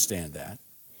they understand that.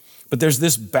 But there's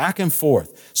this back and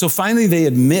forth. So finally they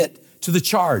admit to the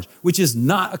charge, which is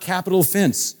not a capital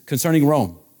offense concerning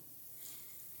Rome.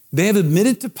 They have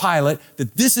admitted to Pilate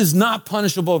that this is not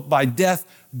punishable by death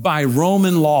by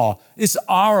Roman law. It's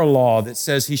our law that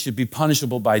says he should be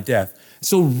punishable by death.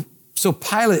 So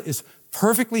Pilate is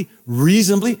perfectly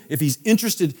reasonably, if he's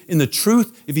interested in the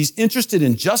truth, if he's interested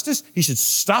in justice, he should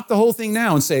stop the whole thing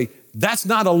now and say, that's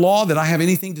not a law that I have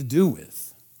anything to do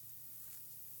with.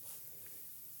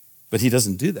 But he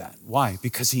doesn't do that. Why?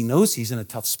 Because he knows he's in a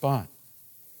tough spot.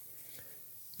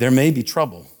 There may be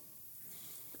trouble.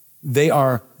 They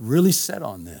are really set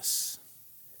on this.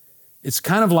 It's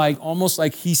kind of like, almost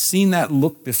like he's seen that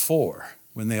look before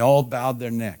when they all bowed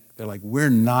their neck. They're like, we're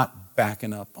not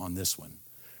backing up on this one.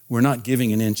 We're not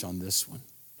giving an inch on this one.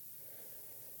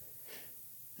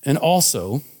 And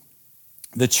also,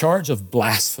 the charge of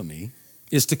blasphemy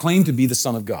is to claim to be the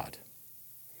Son of God.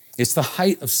 It's the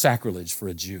height of sacrilege for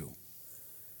a Jew.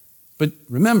 But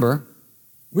remember,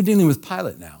 we're dealing with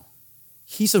Pilate now.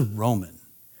 He's a Roman.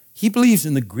 He believes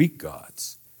in the Greek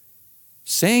gods.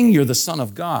 Saying you're the Son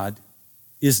of God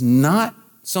is not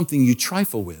something you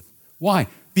trifle with. Why?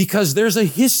 Because there's a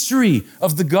history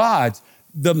of the gods,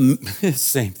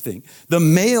 same thing, the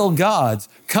male gods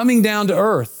coming down to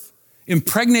earth,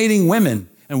 impregnating women.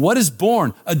 And what is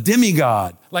born? A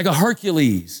demigod, like a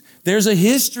Hercules. There's a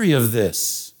history of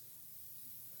this.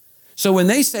 So when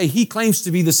they say he claims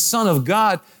to be the Son of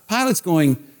God, Pilate's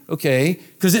going, okay,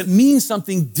 because it means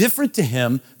something different to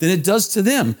him than it does to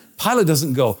them. Pilate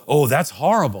doesn't go, oh, that's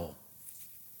horrible.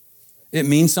 It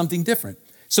means something different.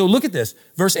 So look at this,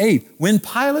 verse 8. When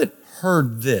Pilate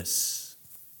heard this,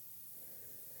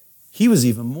 he was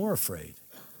even more afraid.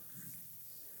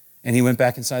 And he went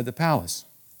back inside the palace.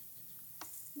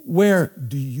 Where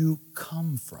do you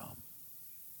come from?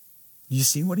 You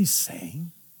see what he's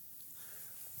saying?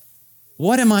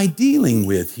 What am I dealing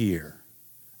with here?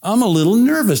 I'm a little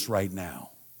nervous right now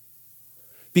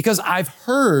because I've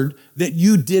heard that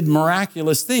you did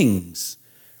miraculous things.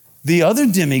 The other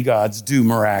demigods do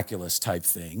miraculous type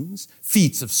things,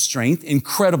 feats of strength,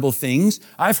 incredible things.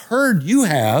 I've heard you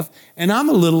have, and I'm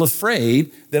a little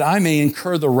afraid that I may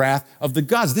incur the wrath of the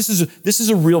gods. This is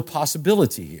a real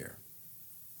possibility here.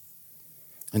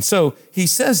 And so he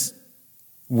says,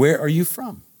 where are you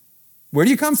from? Where do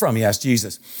you come from? He asked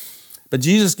Jesus. But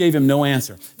Jesus gave him no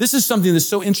answer. This is something that's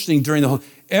so interesting during the whole,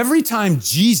 every time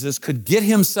Jesus could get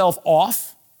himself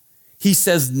off, he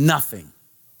says nothing.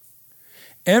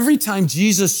 Every time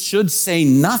Jesus should say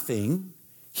nothing,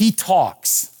 he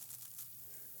talks.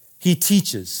 He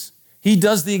teaches. He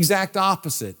does the exact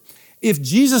opposite. If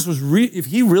Jesus was, if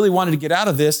he really wanted to get out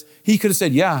of this, he could have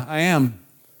said, yeah, I am.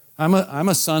 I'm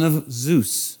a son of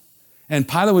Zeus. And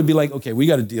Pilate would be like, okay, we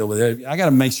got to deal with it. I got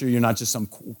to make sure you're not just some,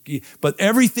 but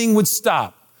everything would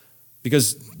stop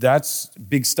because that's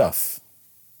big stuff.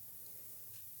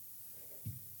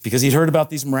 Because he'd heard about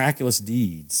these miraculous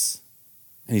deeds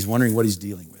and he's wondering what he's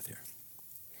dealing with here.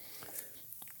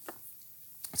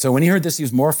 So when he heard this, he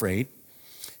was more afraid.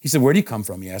 He said, where do you come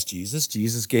from? He asked Jesus.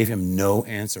 Jesus gave him no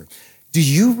answer. Do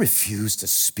you refuse to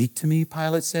speak to me?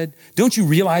 Pilate said. Don't you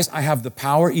realize I have the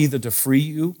power either to free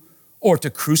you or to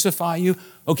crucify you?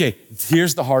 Okay,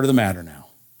 here's the heart of the matter now.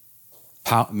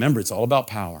 Remember, it's all about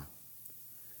power.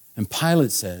 And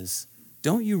Pilate says,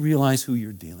 don't you realize who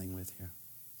you're dealing with here?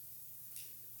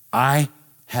 I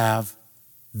have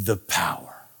the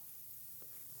power.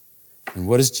 And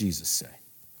what does Jesus say?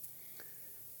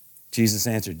 Jesus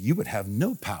answered, you would have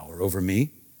no power over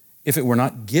me if it were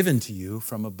not given to you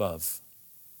from above.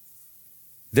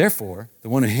 Therefore, the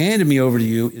one who handed me over to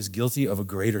you is guilty of a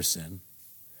greater sin.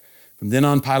 From then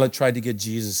on, Pilate tried to get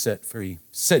Jesus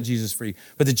set Jesus free.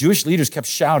 But the Jewish leaders kept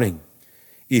shouting,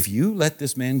 if you let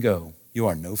this man go, you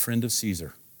are no friend of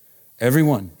Caesar.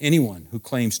 Anyone who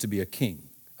claims to be a king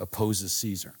opposes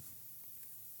Caesar.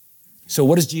 So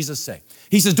what does Jesus say?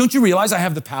 He says, don't you realize I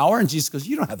have the power? And Jesus goes,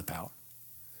 you don't have the power.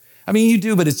 I mean, you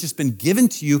do, but it's just been given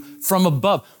to you from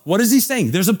above. What is he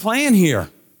saying? There's a plan here.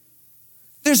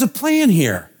 There's a plan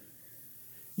here.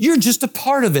 You're just a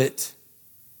part of it.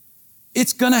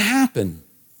 It's going to happen.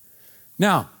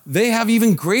 Now, they have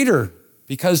even greater,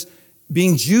 because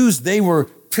being Jews, they were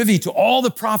privy to all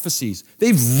the prophecies.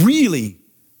 They've really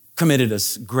committed a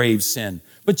grave sin.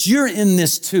 But you're in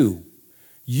this too.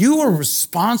 You are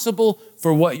responsible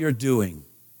for what you're doing.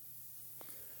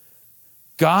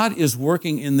 God is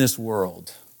working in this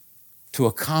world to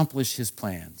accomplish his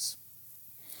plans.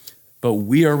 But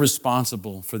we are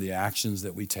responsible for the actions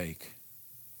that we take.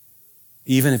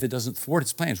 Even if it doesn't thwart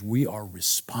its plans, we are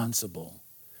responsible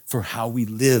for how we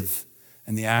live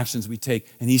and the actions we take.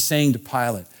 And he's saying to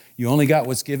Pilate, you only got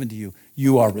what's given to you.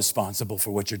 You are responsible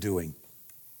for what you're doing.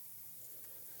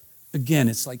 Again,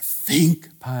 it's like, think,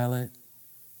 Pilate.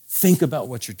 Think about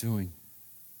what you're doing.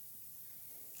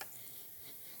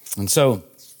 And so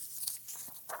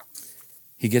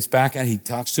he gets back at it. He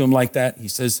talks to him like that. He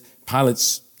says,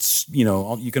 Pilate's,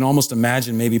 you can almost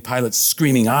imagine maybe Pilate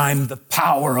screaming, I'm the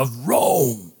power of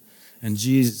Rome. And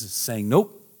Jesus is saying,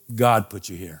 nope, God put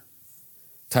you here.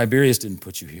 Tiberius didn't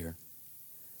put you here.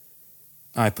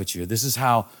 I put you here. This is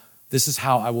how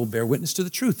I will bear witness to the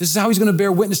truth. This is how he's going to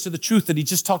bear witness to the truth that he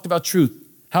just talked about truth.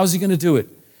 How is he going to do it?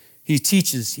 He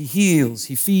teaches, he heals,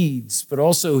 he feeds, but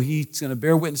also he's going to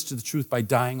bear witness to the truth by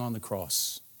dying on the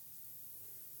cross.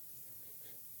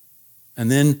 And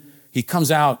then he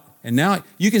comes out, and now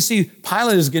you can see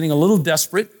Pilate is getting a little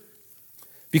desperate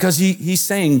because he's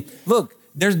saying, look,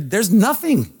 there's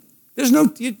nothing.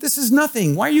 This is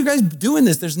nothing. Why are you guys doing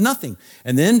this? There's nothing.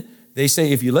 And then they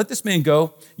say, if you let this man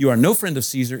go, you are no friend of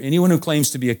Caesar. Anyone who claims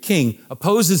to be a king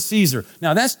opposes Caesar.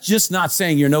 Now, that's just not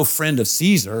saying you're no friend of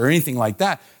Caesar or anything like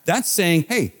that. That's saying,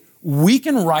 hey, we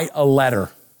can write a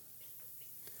letter.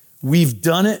 We've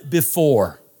done it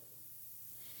before.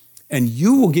 And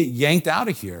you will get yanked out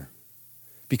of here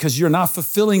because you're not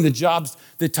fulfilling the jobs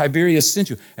that Tiberius sent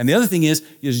you. And the other thing is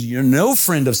you're no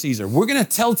friend of Caesar. We're going to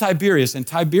tell Tiberius, and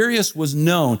Tiberius was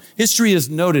known. History has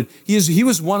noted he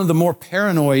was one of the more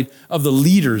paranoid of the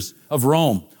leaders of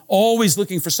Rome, always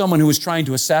looking for someone who was trying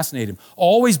to assassinate him,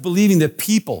 always believing that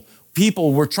people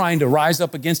were trying to rise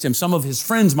up against him. Some of his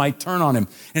friends might turn on him.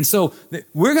 And so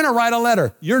we're going to write a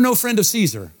letter. You're no friend of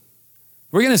Caesar.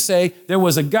 We're going to say there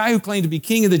was a guy who claimed to be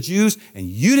king of the Jews and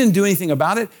you didn't do anything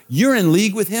about it. You're in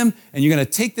league with him and you're going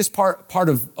to take this part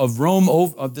of Rome,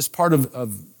 of this part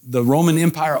of the Roman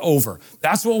Empire over.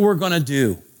 That's what we're going to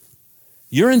do.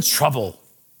 You're in trouble.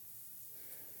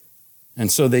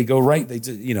 And so they go right,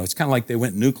 it's kind of like they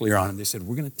went nuclear on him. They said,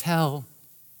 we're going to tell,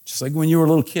 just like when you were a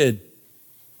little kid.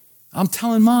 I'm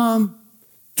telling Mom.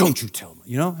 Don't you tell me.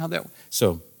 You know how that,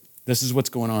 so this is what's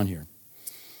going on here.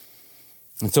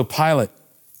 And so Pilate,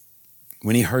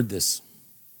 when he heard this,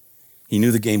 he knew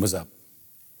the game was up.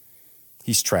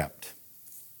 He's trapped.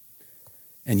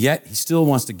 And yet he still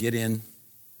wants to get in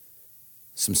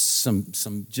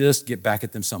just get back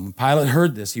at them some. When Pilate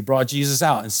heard this, he brought Jesus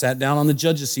out and sat down on the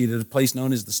judge's seat at a place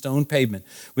known as the stone pavement,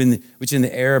 which in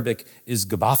the Arabic is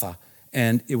Gabbatha.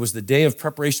 And it was the day of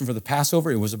preparation for the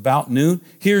Passover. It was about noon.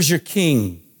 Here's your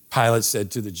king, Pilate said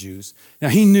to the Jews. Now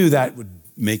he knew that would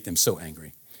make them so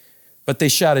angry. But they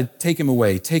shouted, take him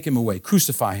away,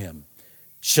 crucify him.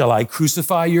 Shall I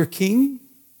crucify your king?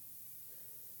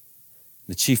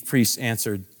 The chief priests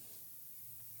answered,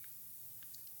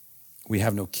 we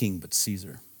have no king but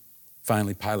Caesar.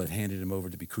 Finally, Pilate handed him over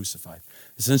to be crucified.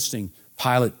 It's interesting.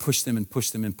 Pilate pushed them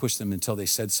until they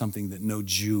said something that no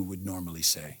Jew would normally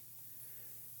say.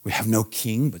 We have no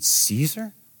king but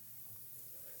Caesar?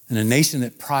 And a nation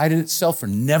that prided itself for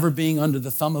never being under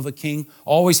the thumb of a king,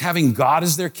 always having God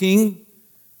as their king.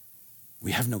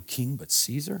 We have no king but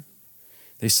Caesar?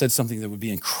 They said something that would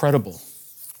be incredible.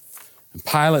 And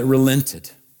Pilate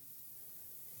relented.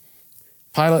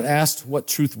 Pilate asked what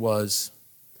truth was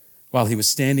while he was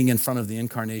standing in front of the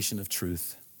incarnation of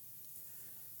truth.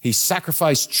 He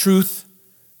sacrificed truth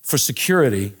for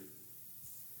security,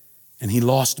 and he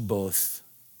lost both.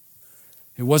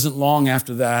 It wasn't long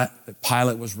after that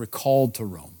Pilate was recalled to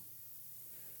Rome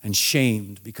and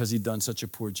shamed because he'd done such a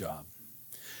poor job.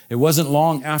 It wasn't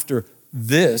long after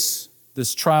this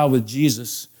trial with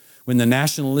Jesus when the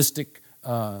nationalistic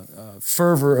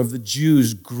fervor of the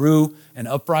Jews grew and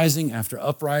uprising after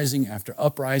uprising after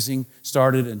uprising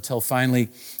started until finally,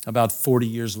 about 40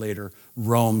 years later,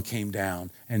 Rome came down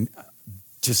and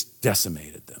just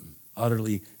decimated them,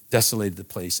 utterly desolated the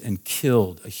place and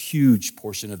killed a huge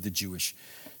portion of the Jewish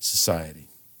society.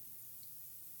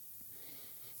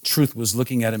 Truth was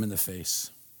looking at him in the face,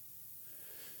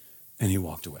 and he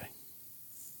walked away.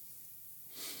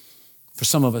 For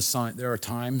some of us, there are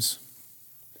times,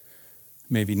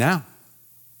 maybe now,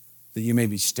 that you may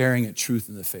be staring at truth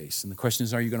in the face. And the question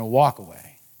is, are you going to walk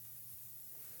away?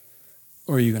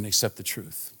 Or are you going to accept the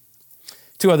truth?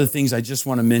 Two other things I just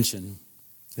want to mention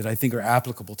that I think are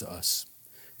applicable to us.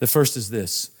 The first is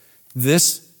this.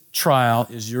 This trial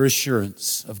is your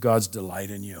assurance of God's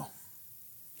delight in you,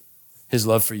 his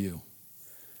love for you.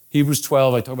 Hebrews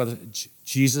 12, I talk about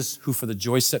Jesus who for the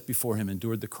joy set before him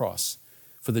endured the cross.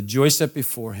 For the joy set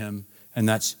before him, and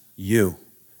that's you,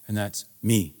 and that's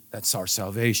me. That's our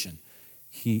salvation.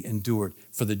 he endured.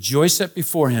 For the joy set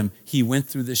before him, he went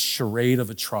through this charade of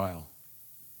a trial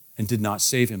and did not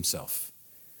save himself,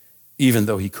 even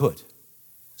though he could.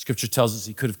 Scripture tells us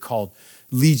he could have called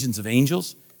legions of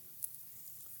angels,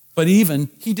 but he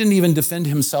didn't even defend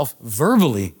himself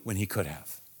verbally when he could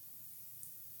have.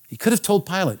 He could have told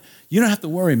Pilate, you don't have to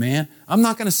worry, man. I'm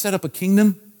not going to set up a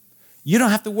kingdom. You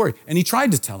don't have to worry. And he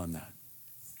tried to tell him that.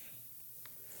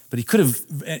 But he could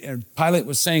have, Pilate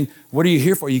was saying, what are you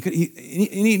here for?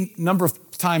 Any number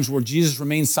of times where Jesus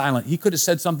remained silent, he could have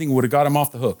said something that would have got him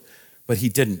off the hook, but he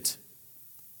didn't.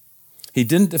 He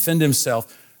didn't defend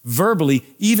himself verbally,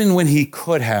 even when he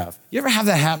could have. You ever have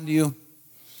that happen to you?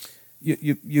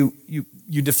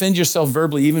 You defend yourself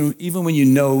verbally, even when you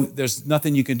know there's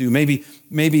nothing you can do. Maybe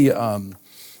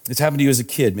it's happened to you as a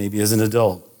kid, maybe as an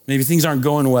adult. Maybe things aren't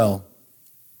going well.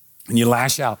 And you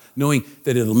lash out, knowing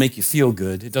that it'll make you feel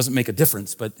good. It doesn't make a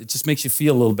difference, but it just makes you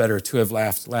feel a little better to have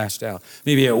lashed out.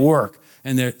 Maybe at work,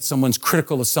 and someone's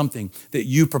critical of something that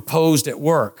you proposed at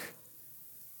work,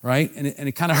 right? And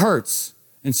it kind of hurts.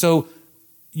 And so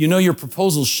you know your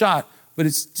proposal's shot, but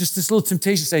it's just this little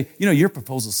temptation to say, your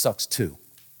proposal sucks too.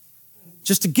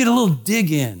 Just to get a little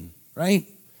dig in, right?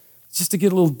 Just to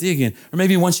get a little dig in. Or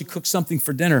maybe once you cook something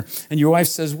for dinner and your wife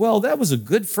says, well, that was a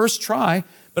good first try,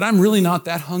 but I'm really not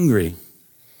that hungry.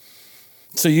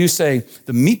 So you say,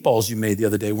 the meatballs you made the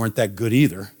other day weren't that good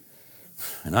either.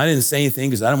 And I didn't say anything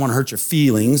because I didn't want to hurt your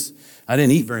feelings. I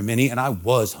didn't eat very many and I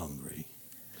was hungry.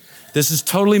 This is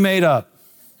totally made up.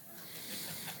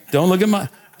 Don't look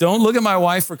at my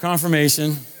wife for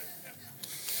confirmation.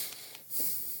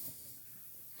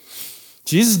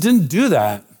 Jesus didn't do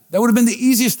that. That would have been the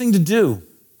easiest thing to do.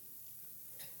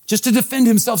 Just to defend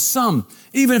himself some.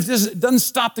 Even if this doesn't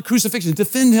stop the crucifixion,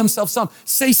 defend himself some.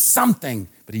 Say something.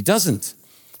 But he doesn't.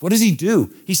 What does he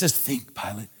do? He says, think,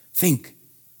 Pilate. Think.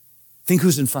 Think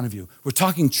who's in front of you. We're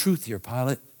talking truth here,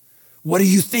 Pilate. What do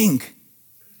you think?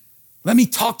 Let me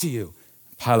talk to you.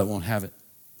 Pilate won't have it.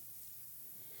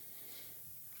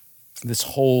 This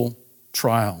whole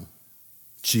trial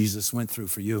Jesus went through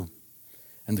for you.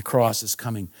 And the cross is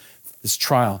coming. This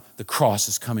trial, the cross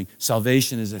is coming.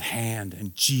 Salvation is at hand,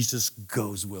 and Jesus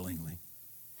goes willingly.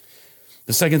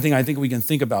 The second thing I think we can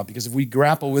think about, because if we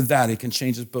grapple with that, it can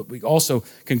change us, but we also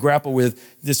can grapple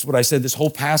with this, what I said, this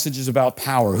whole passage is about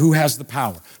power. Who has the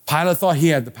power? Pilate thought he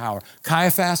had the power.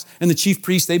 Caiaphas and the chief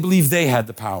priests, they believed they had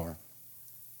the power.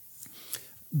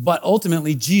 But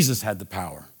ultimately, Jesus had the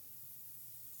power.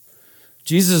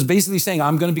 Jesus is basically saying,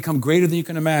 I'm going to become greater than you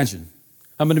can imagine.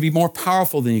 I'm going to be more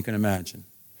powerful than you can imagine.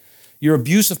 Your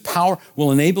abuse of power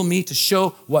will enable me to show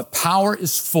what power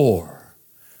is for.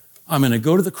 I'm going to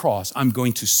go to the cross. I'm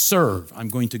going to serve. I'm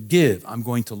going to give. I'm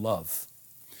going to love.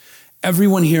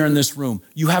 Everyone here in this room,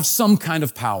 you have some kind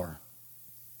of power.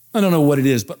 I don't know what it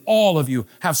is, but all of you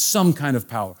have some kind of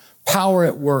power. Power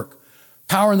at work.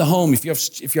 Power in the home, if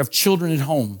you have children at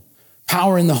home.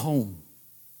 Power in the home.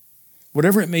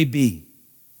 Whatever it may be.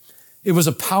 It was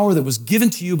a power that was given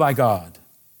to you by God.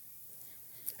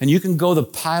 And you can go the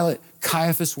Pilate,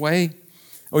 Caiaphas way,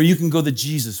 or you can go the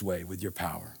Jesus way with your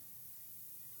power.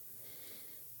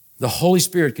 The Holy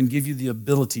Spirit can give you the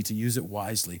ability to use it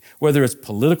wisely, whether it's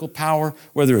political power,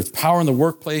 whether it's power in the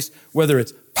workplace, whether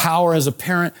it's power as a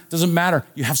parent, doesn't matter.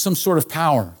 You have some sort of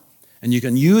power, and you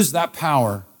can use that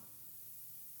power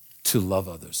to love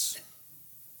others.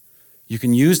 You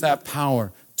can use that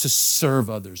power to serve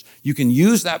others. You can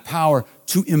use that power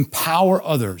to empower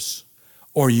others,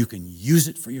 or you can use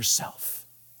it for yourself.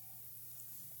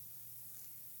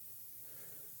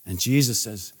 And Jesus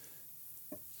says,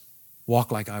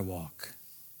 walk like I walk.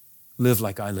 Live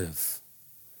like I live.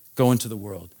 Go into the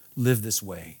world. Live this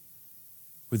way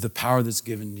with the power that's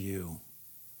given to you.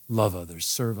 Love others,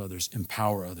 serve others,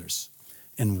 empower others,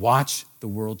 and watch the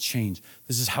world change.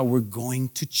 This is how we're going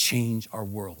to change our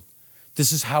world.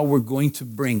 This is how we're going to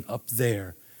bring up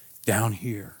there, down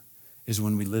here, is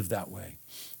when we live that way.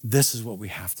 This is what we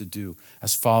have to do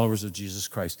as followers of Jesus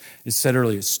Christ. It said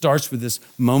earlier, it starts with this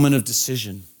moment of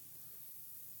decision.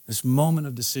 This moment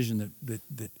of decision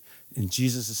that and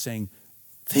Jesus is saying,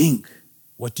 think,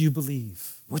 what do you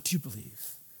believe? What do you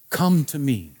believe? Come to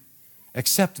me,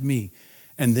 accept me.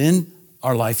 And then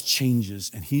our life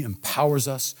changes and he empowers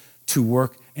us to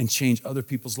work and change other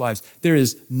people's lives. There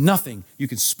is nothing you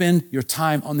can spend your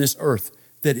time on this earth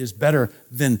that is better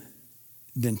than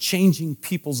changing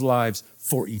people's lives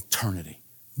for eternity.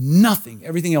 Nothing.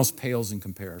 Everything else pales in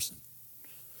comparison.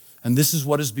 And this is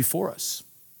what is before us.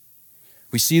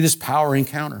 We see this power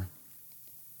encounter.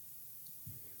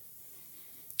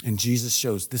 And Jesus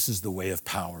shows this is the way of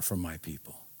power for my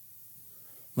people.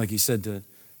 Like he said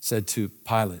said to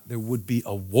Pilate, there would be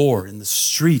a war in the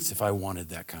streets if I wanted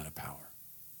that kind of power.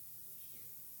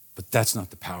 But that's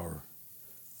not the power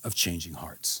of changing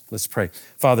hearts. Let's pray.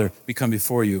 Father, we come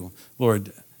before you.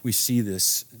 Lord, we see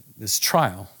this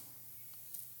trial,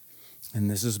 and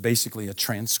this is basically a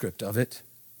transcript of it.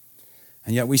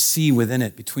 And yet we see within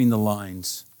it, between the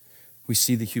lines, we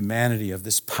see the humanity of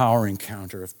this power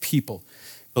encounter of people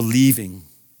believing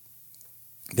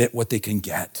that what they can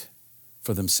get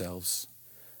for themselves.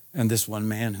 And this one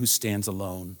man who stands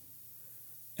alone,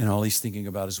 and all he's thinking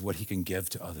about is what he can give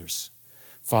to others.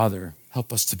 Father,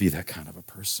 help us to be that kind of a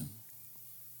person.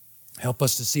 Help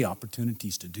us to see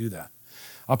opportunities to do that.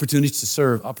 Opportunities to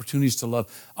serve, opportunities to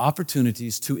love,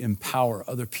 opportunities to empower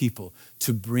other people,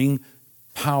 to bring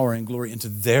power and glory into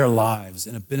their lives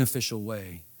in a beneficial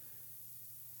way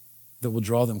that will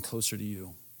draw them closer to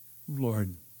you.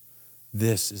 Lord,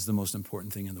 this is the most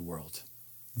important thing in the world.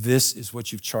 This is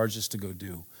what you've charged us to go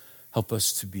do. Help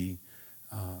us to be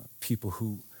people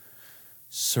who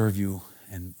serve you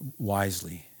and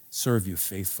wisely, serve you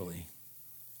faithfully,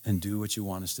 and do what you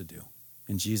want us to do.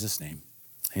 In Jesus' name,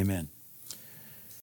 amen.